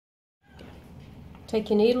Take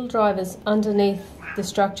your needle drivers underneath the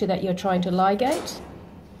structure that you're trying to ligate.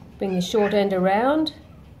 Bring the short end around,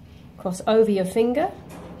 cross over your finger,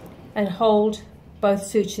 and hold both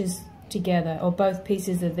sutures together, or both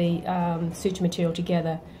pieces of the suture material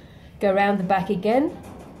together. Go around the back again,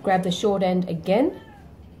 grab the short end again,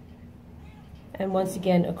 and once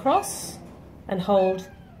again across, and hold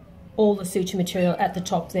all the suture material at the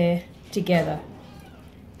top there together.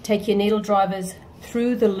 Take your needle drivers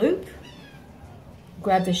through the loop,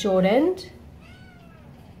 grab the short end,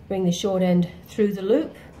 bring the short end through the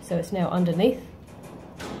loop, so it's now underneath,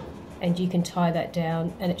 and you can tie that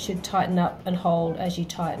down, and it should tighten up and hold as you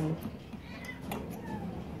tighten.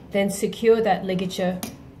 Then secure that ligature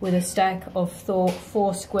with a stack of 4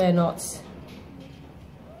 square knots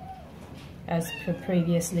as per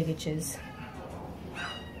previous ligatures.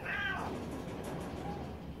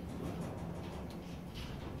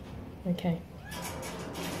 Okay.